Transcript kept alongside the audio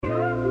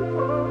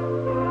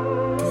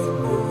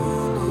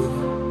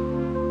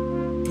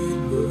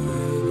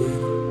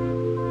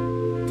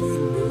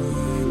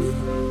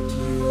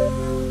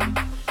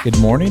Good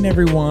morning,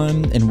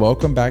 everyone, and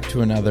welcome back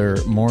to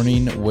another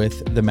Morning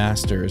with the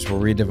Masters, where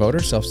we devote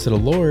ourselves to the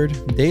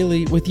Lord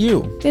daily with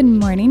you. Good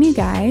morning, you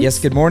guys. Yes,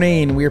 good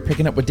morning. We are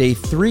picking up with day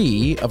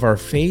 3 of our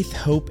Faith,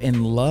 Hope,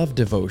 and Love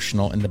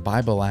devotional in the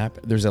Bible app.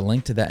 There's a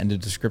link to that in the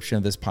description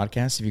of this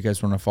podcast if you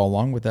guys want to follow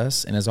along with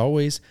us. And as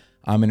always,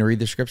 I'm going to read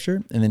the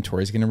scripture, and then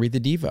Tori's going to read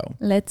the Devo.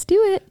 Let's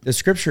do it. The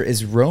scripture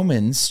is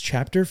Romans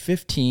chapter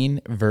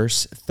 15,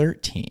 verse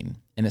 13,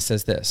 and it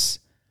says this: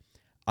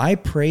 I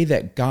pray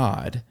that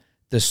God,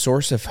 the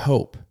source of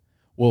hope,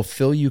 will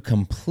fill you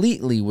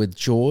completely with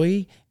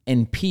joy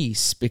and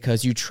peace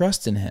because you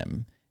trust in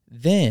him.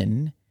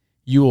 Then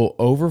you will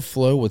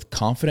overflow with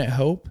confident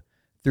hope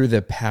through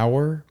the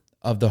power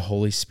of the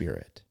Holy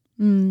Spirit.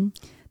 The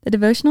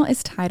devotional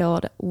is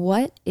titled,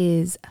 What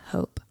is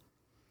Hope?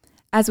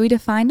 As we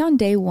defined on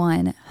day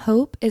 1,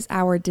 hope is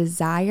our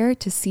desire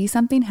to see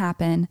something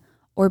happen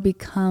or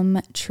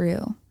become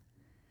true.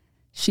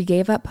 She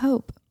gave up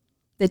hope.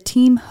 The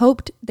team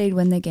hoped they'd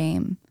win the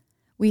game.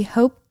 We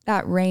hope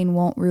that rain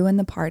won't ruin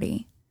the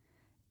party.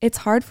 It's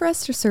hard for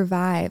us to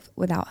survive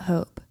without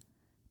hope.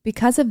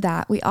 Because of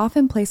that, we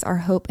often place our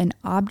hope in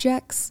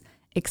objects,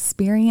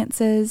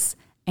 experiences,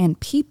 and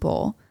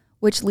people,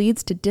 which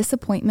leads to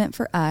disappointment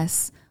for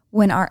us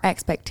when our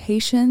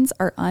expectations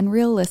are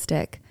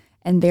unrealistic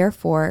and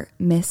therefore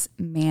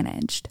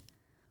mismanaged.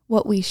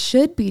 What we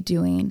should be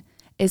doing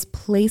is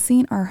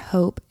placing our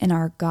hope in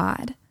our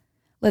God.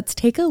 Let's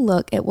take a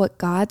look at what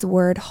God's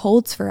word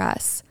holds for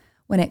us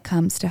when it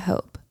comes to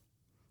hope.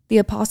 The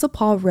Apostle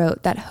Paul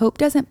wrote that hope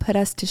doesn't put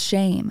us to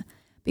shame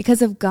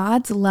because of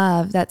God's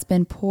love that's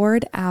been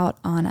poured out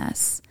on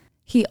us.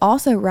 He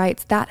also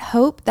writes that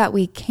hope that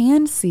we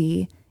can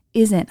see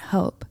isn't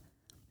hope.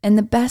 And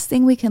the best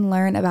thing we can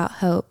learn about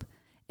hope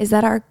is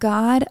that our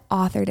God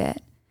authored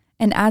it.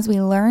 And as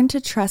we learn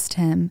to trust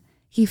him,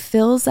 he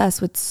fills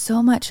us with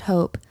so much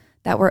hope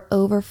that we're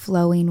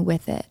overflowing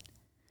with it.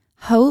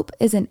 Hope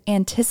is an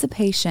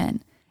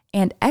anticipation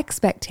and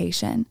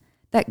expectation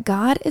that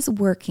God is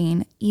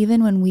working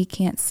even when we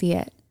can't see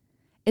it.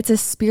 It's a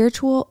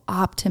spiritual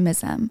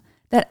optimism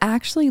that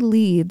actually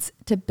leads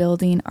to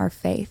building our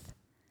faith.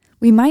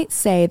 We might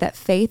say that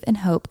faith and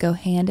hope go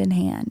hand in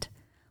hand.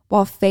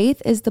 While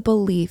faith is the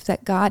belief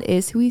that God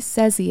is who he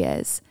says he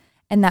is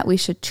and that we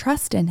should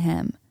trust in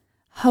him,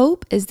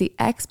 hope is the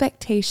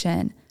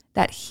expectation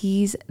that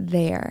he's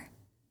there.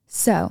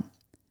 So,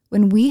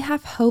 when we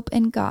have hope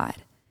in God,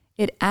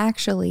 it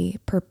actually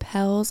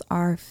propels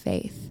our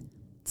faith.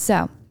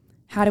 So,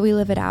 how do we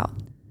live it out?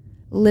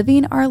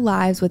 Living our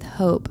lives with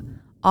hope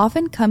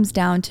often comes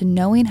down to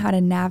knowing how to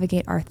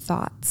navigate our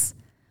thoughts.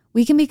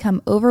 We can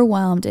become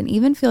overwhelmed and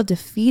even feel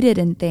defeated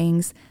in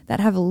things that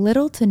have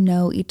little to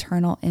no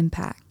eternal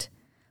impact.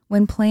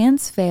 When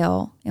plans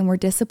fail and we're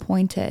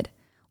disappointed,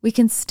 we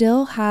can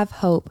still have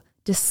hope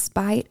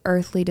despite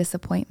earthly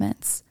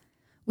disappointments.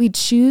 We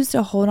choose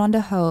to hold on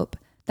to hope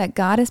that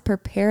God has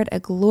prepared a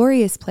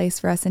glorious place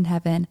for us in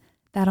heaven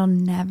that'll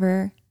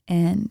never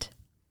end.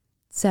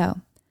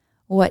 So,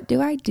 what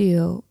do I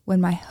do when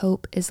my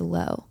hope is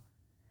low?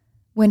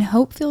 When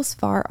hope feels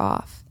far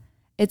off,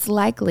 it's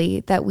likely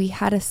that we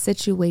had a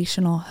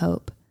situational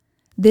hope.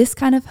 This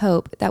kind of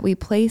hope that we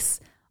place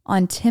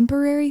on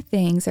temporary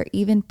things or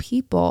even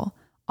people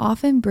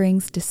often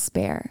brings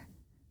despair.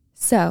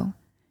 So,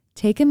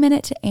 take a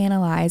minute to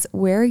analyze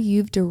where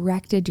you've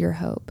directed your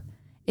hope.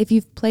 If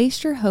you've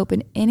placed your hope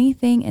in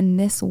anything in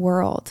this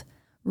world,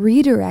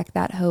 redirect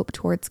that hope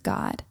towards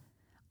God.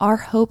 Our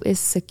hope is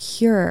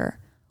secure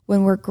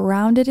when we're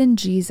grounded in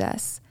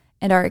Jesus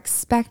and are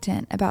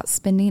expectant about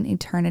spending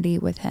eternity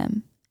with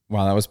him.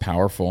 Wow, that was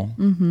powerful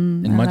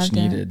and much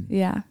needed.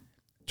 Yeah.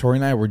 Tori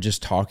and I were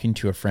just talking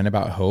to a friend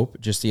about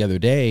hope just the other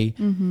day,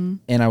 and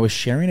I was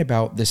sharing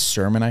about this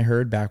sermon I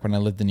heard back when I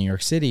lived in New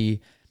York City,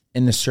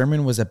 and the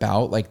sermon was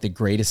about like the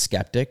greatest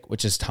skeptic,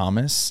 which is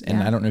Thomas.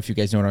 And I don't know if you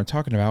guys know what I'm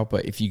talking about,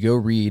 but if you go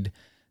read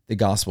the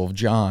Gospel of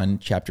John,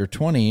 chapter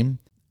 20,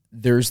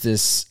 there's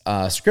this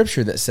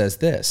scripture that says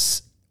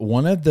this: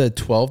 one of the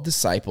 12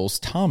 disciples,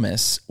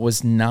 Thomas,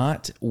 was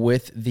not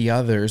with the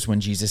others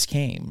when Jesus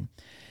came.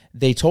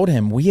 They told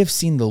him, "We have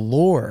seen the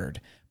Lord."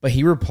 But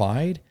he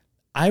replied,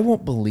 "I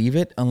won't believe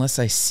it unless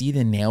I see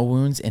the nail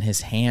wounds in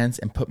his hands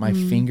and put my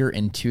finger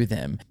into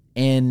them."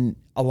 And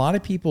a lot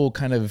of people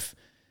kind of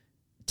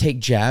take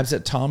jabs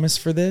at Thomas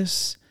for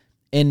this.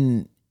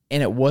 And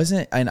it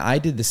wasn't, and I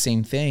did the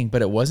same thing,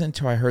 but it wasn't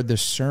until I heard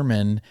this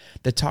sermon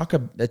that talked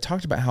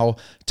about how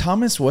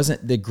Thomas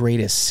wasn't the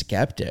greatest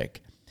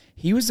skeptic.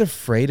 He was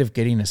afraid of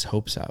getting his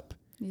hopes up.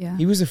 Yeah.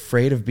 He was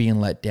afraid of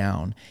being let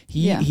down.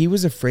 He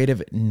was afraid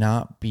of it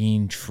not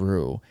being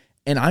true.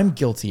 And I'm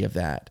guilty of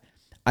that.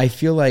 I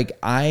feel like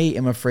I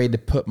am afraid to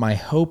put my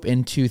hope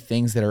into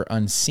things that are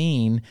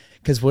unseen,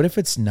 because what if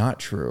it's not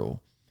true?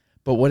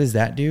 But what does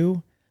that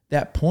do?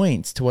 That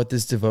points to what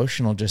this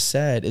devotional just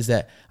said, is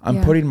that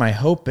I'm putting my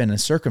hope in a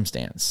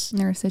circumstance.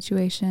 Or a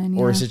situation.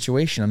 Or a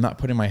situation. I'm not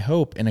putting my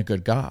hope in a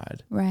good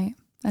God. Right.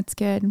 That's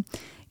good.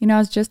 You know, I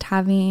was just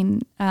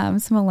having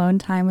some alone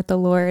time with the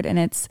Lord, and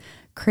it's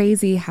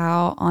crazy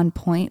how on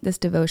point this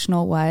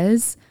devotional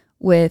was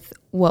with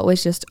what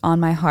was just on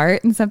my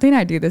heart. And something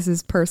I do, this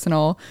is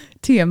personal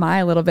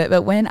TMI a little bit,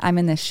 but when I'm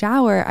in the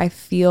shower, I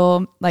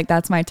feel like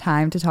that's my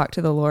time to talk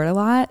to the Lord a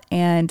lot.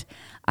 And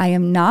I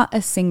am not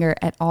a singer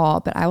at all,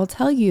 but I will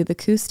tell you the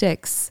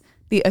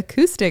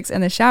acoustics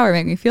in the shower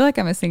make me feel like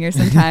I'm a singer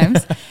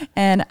sometimes.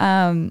 And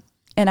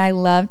I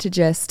love to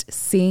just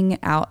sing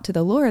out to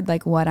the Lord,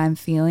 like what I'm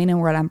feeling and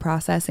what I'm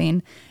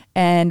processing.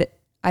 And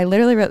I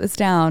literally wrote this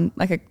down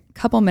like a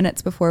couple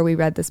minutes before we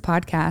read this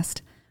podcast.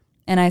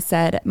 And I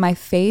said, my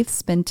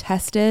faith's been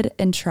tested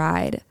and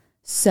tried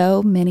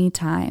so many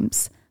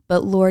times,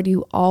 but Lord,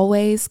 you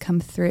always come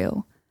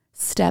through.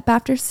 Step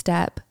after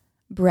step,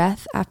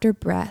 breath after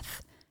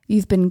breath,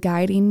 you've been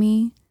guiding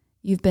me.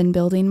 You've been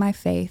building my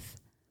faith.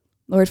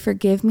 Lord,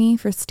 forgive me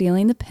for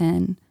stealing the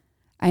pen.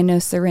 I know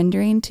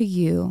surrendering to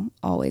you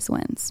always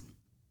wins.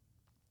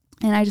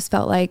 And I just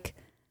felt like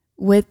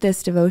with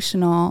this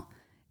devotional,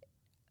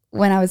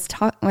 when I was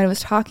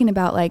talking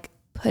about like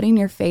putting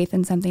your faith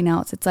in something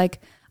else, it's like,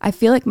 I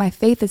feel like my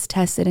faith is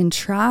tested and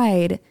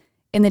tried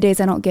in the days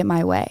I don't get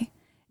my way.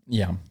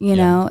 Yeah. You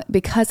know,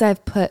 because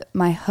I've put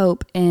my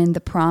hope in the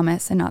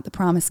promise and not the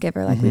promise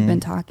giver, like we've been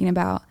talking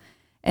about.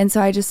 And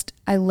so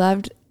I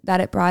loved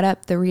that it brought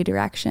up the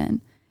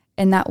redirection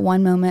and that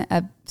one moment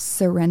of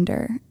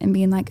surrender and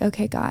being like,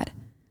 okay, God,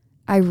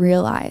 I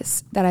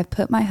realize that I've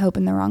put my hope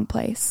in the wrong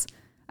place.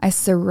 I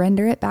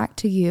surrender it back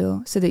to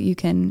you so that you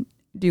can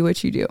do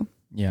what you do.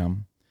 Yeah.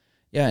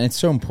 Yeah. And it's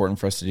so important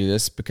for us to do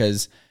this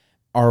because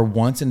our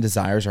wants and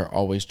desires are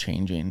always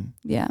changing.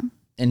 Yeah.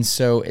 And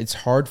so it's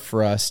hard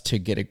for us to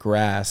get a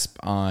grasp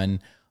on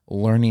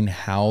learning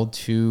how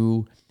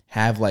to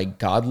have like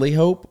godly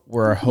hope,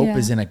 where our hope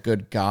is in a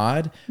good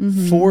God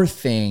for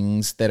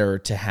things that are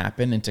to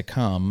happen and to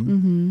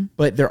come,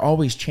 but they're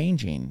always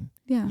changing.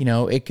 Yeah. You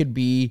know, it could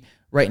be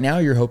right now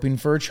you're hoping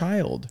for a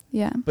child.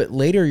 Yeah. But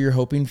later you're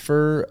hoping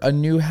for a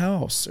new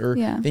house, or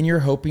Yeah. then you're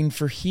hoping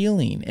for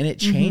healing, and it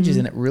changes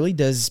and it really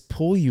does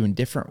pull you in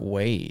different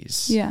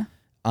ways. Yeah.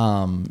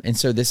 And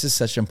so this is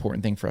such an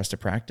important thing for us to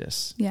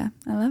practice. Yeah.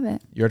 I love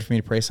it. You ready for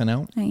me to pray sign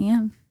out? I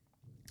am.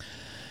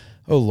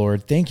 Oh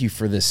Lord, thank you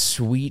for this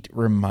sweet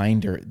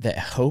reminder that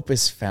hope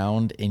is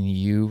found in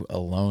you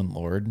alone,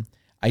 Lord.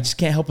 I just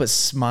can't help but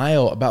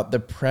smile about the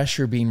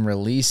pressure being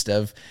released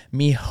of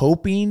me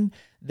hoping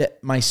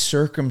that my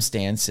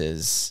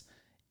circumstances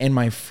and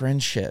my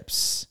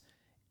friendships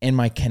and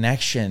my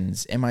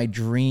connections and my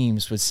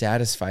dreams would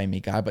satisfy me,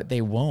 God, but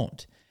they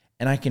won't.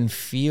 And I can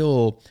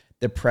feel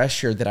the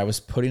pressure that I was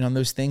putting on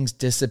those things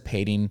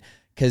dissipating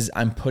because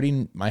I'm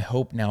putting my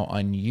hope now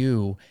on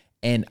you,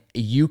 and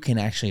you can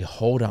actually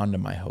hold on to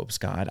my hopes,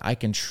 God. I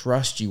can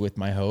trust you with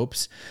my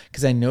hopes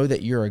because I know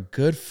that you're a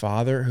good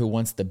father who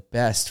wants the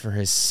best for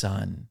his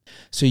son.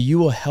 So you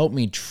will help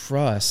me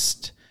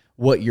trust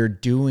what you're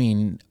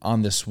doing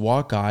on this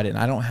walk, God, and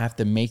I don't have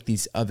to make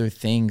these other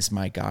things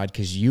my God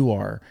because you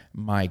are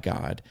my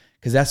God.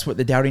 Because that's what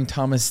the doubting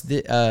Thomas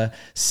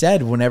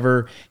said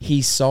whenever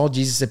he saw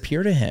Jesus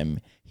appear to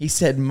him. He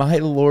said, my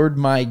Lord,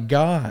 my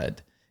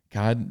God.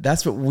 God,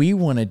 that's what we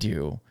want to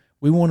do.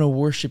 We want to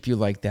worship you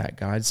like that,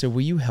 God. So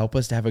will you help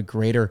us to have a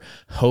greater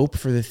hope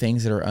for the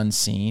things that are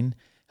unseen?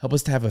 Help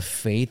us to have a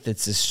faith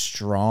that's as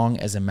strong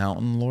as a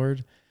mountain,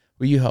 Lord.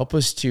 Will you help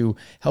us to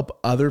help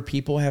other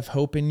people have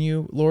hope in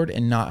you, Lord,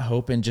 and not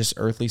hope in just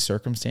earthly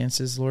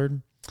circumstances,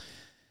 Lord?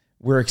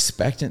 We're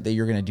expectant that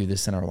you're going to do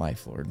this in our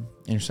life, Lord.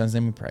 In your son's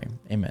name we pray.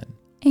 Amen.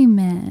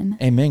 Amen.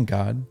 Amen,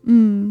 God.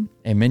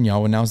 Amen,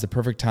 y'all. Well, now's the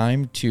perfect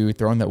time to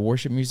throw on that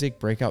worship music,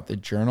 break out the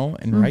journal,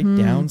 and write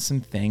down some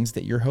things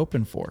that you're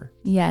hoping for.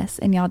 Yes.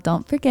 And y'all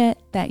don't forget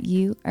that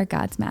you are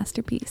God's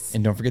masterpiece.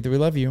 And don't forget that we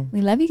love you. We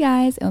love you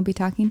guys, and we'll be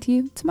talking to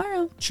you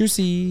tomorrow.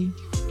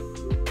 Tschüssi.